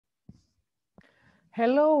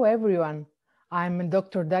Hello everyone, I'm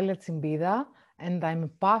Dr. Dalia Tsimpida and I'm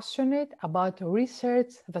passionate about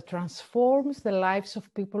research that transforms the lives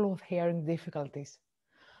of people with hearing difficulties.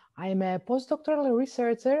 I'm a postdoctoral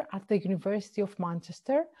researcher at the University of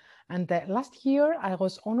Manchester and last year I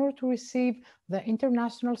was honored to receive the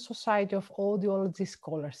International Society of Audiology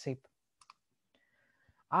Scholarship.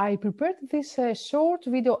 I prepared this short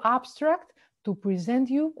video abstract to present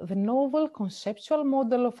you the novel conceptual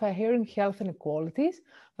model of hearing health inequalities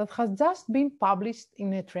that has just been published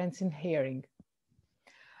in Trends in Hearing.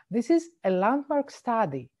 This is a landmark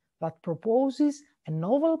study that proposes a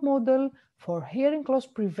novel model for hearing loss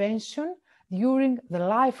prevention during the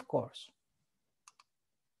life course.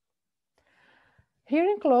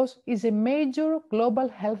 Hearing loss is a major global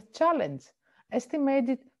health challenge,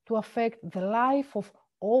 estimated to affect the life of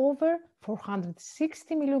over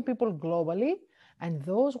 460 million people globally and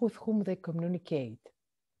those with whom they communicate.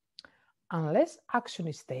 Unless action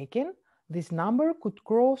is taken, this number could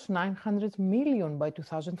cross 900 million by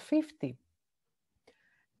 2050.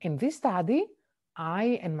 In this study,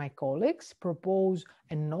 I and my colleagues propose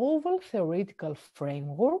a novel theoretical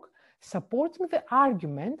framework supporting the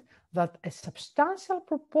argument that a substantial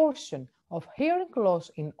proportion of hearing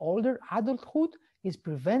loss in older adulthood is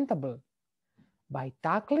preventable by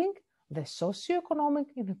tackling the socioeconomic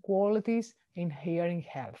inequalities in hearing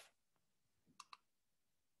health.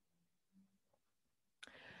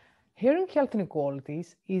 Hearing health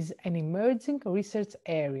inequalities is an emerging research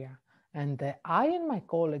area, and I and my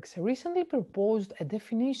colleagues recently proposed a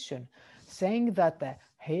definition saying that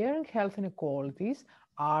hearing health inequalities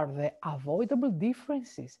are the avoidable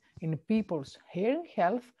differences in people's hearing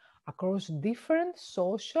health across different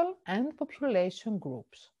social and population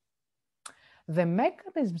groups. The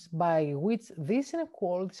mechanisms by which these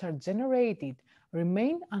inequalities are generated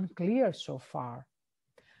remain unclear so far.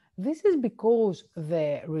 This is because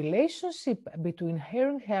the relationship between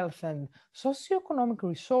hearing health and socioeconomic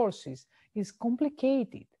resources is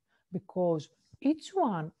complicated because each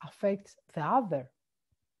one affects the other.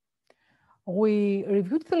 We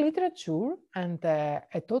reviewed the literature and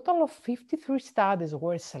a total of 53 studies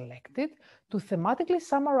were selected to thematically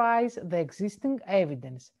summarize the existing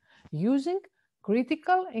evidence using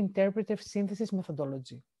critical interpretive synthesis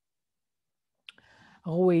methodology.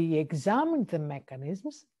 We examined the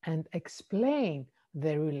mechanisms and explained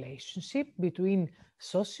the relationship between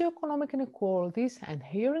socioeconomic inequalities and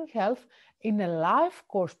hearing health in a life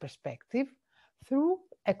course perspective through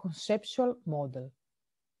a conceptual model.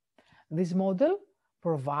 This model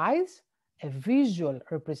provides a visual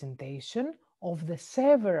representation of the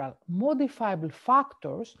several modifiable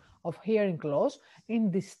factors of hearing loss in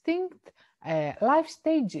distinct life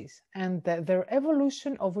stages and their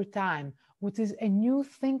evolution over time, which is a new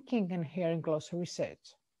thinking in hearing loss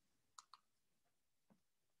research.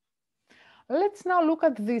 Let's now look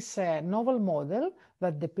at this novel model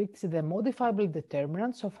that depicts the modifiable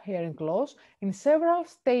determinants of hearing loss in several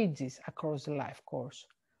stages across the life course.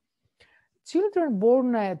 Children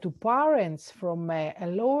born to parents from a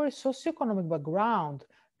lower socioeconomic background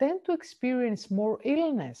tend to experience more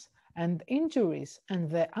illness and injuries, and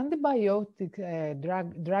the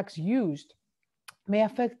antibiotic drugs used may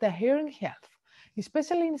affect the hearing health,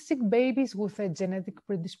 especially in sick babies with a genetic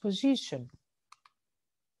predisposition.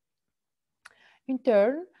 In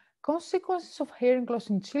turn, consequences of hearing loss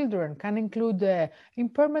in children can include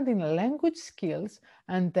impairment in language skills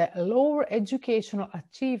and lower educational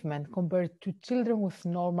achievement compared to children with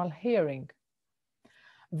normal hearing.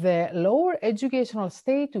 The lower educational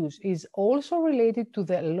status is also related to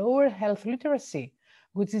the lower health literacy,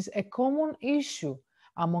 which is a common issue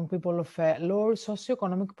among people of a lower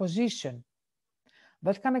socioeconomic position.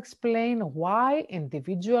 That can explain why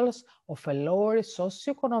individuals of a lower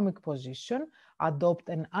socioeconomic position adopt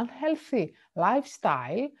an unhealthy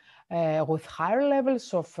lifestyle with higher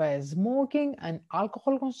levels of smoking and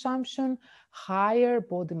alcohol consumption, higher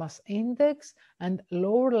body mass index, and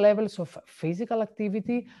lower levels of physical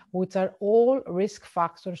activity, which are all risk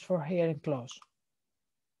factors for hearing loss.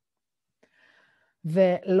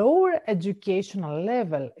 The lower educational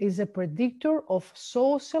level is a predictor of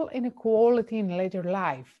social inequality in later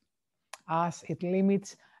life, as it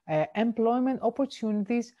limits employment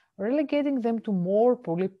opportunities, relegating them to more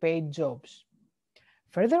poorly paid jobs.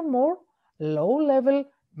 Furthermore, low-level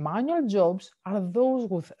manual jobs are those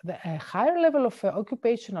with a higher level of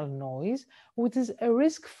occupational noise, which is a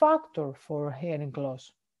risk factor for hearing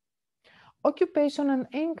loss. Occupation and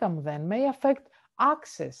income then may affect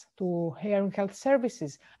access to hearing health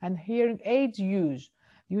services and hearing aids use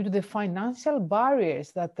due to the financial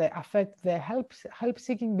barriers that affect the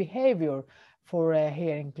help-seeking behavior for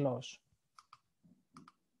hearing loss.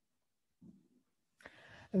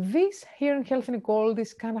 These hearing health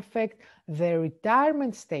inequalities can affect the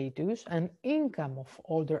retirement status and income of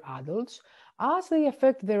older adults, as they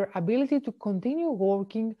affect their ability to continue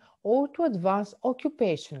working or to advance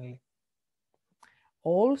occupationally.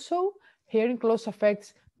 Also, hearing loss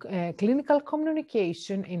affects clinical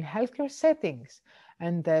communication in healthcare settings,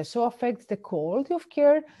 and so affects the quality of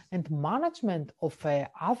care and management of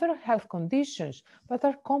other health conditions that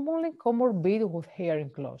are commonly comorbid with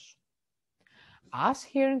hearing loss. As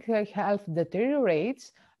hearing health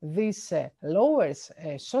deteriorates, this lowers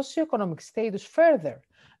socioeconomic status further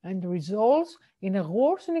and results in a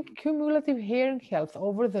worsening cumulative hearing health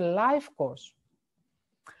over the life course.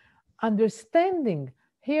 Understanding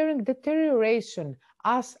hearing deterioration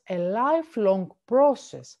as a lifelong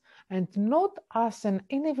process and not as an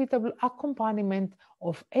inevitable accompaniment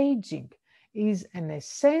of aging is an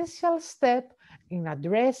essential step in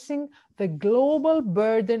addressing the global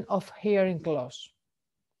burden of hearing loss.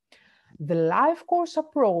 The life course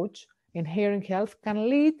approach in hearing health can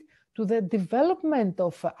lead to the development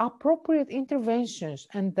of appropriate interventions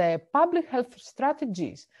and public health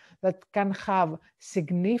strategies that can have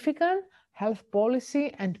significant health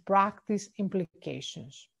policy and practice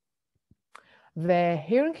implications. The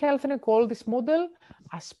hearing health inequalities model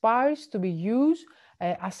aspires to be used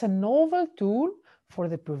as a novel tool for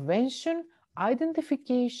the prevention,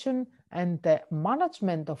 identification, and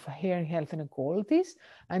management of hearing health inequalities,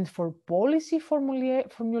 and for policy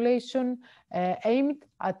formulation aimed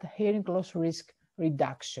at hearing loss risk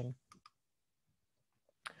reduction.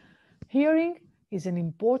 Hearing is an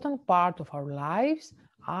important part of our lives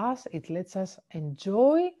as it lets us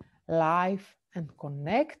enjoy life and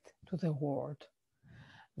connect to the world.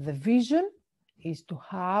 The vision is to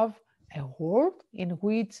have a world in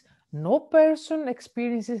which no person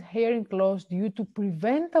experiences hearing loss due to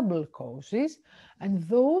preventable causes, and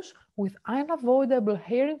those with unavoidable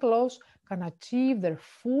hearing loss can achieve their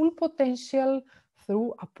full potential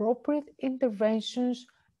through appropriate interventions,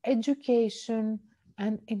 education,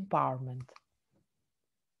 and empowerment.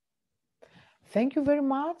 Thank you very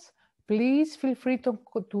much. Please feel free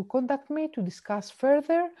to contact me to discuss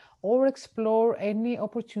further or explore any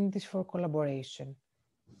opportunities for collaboration.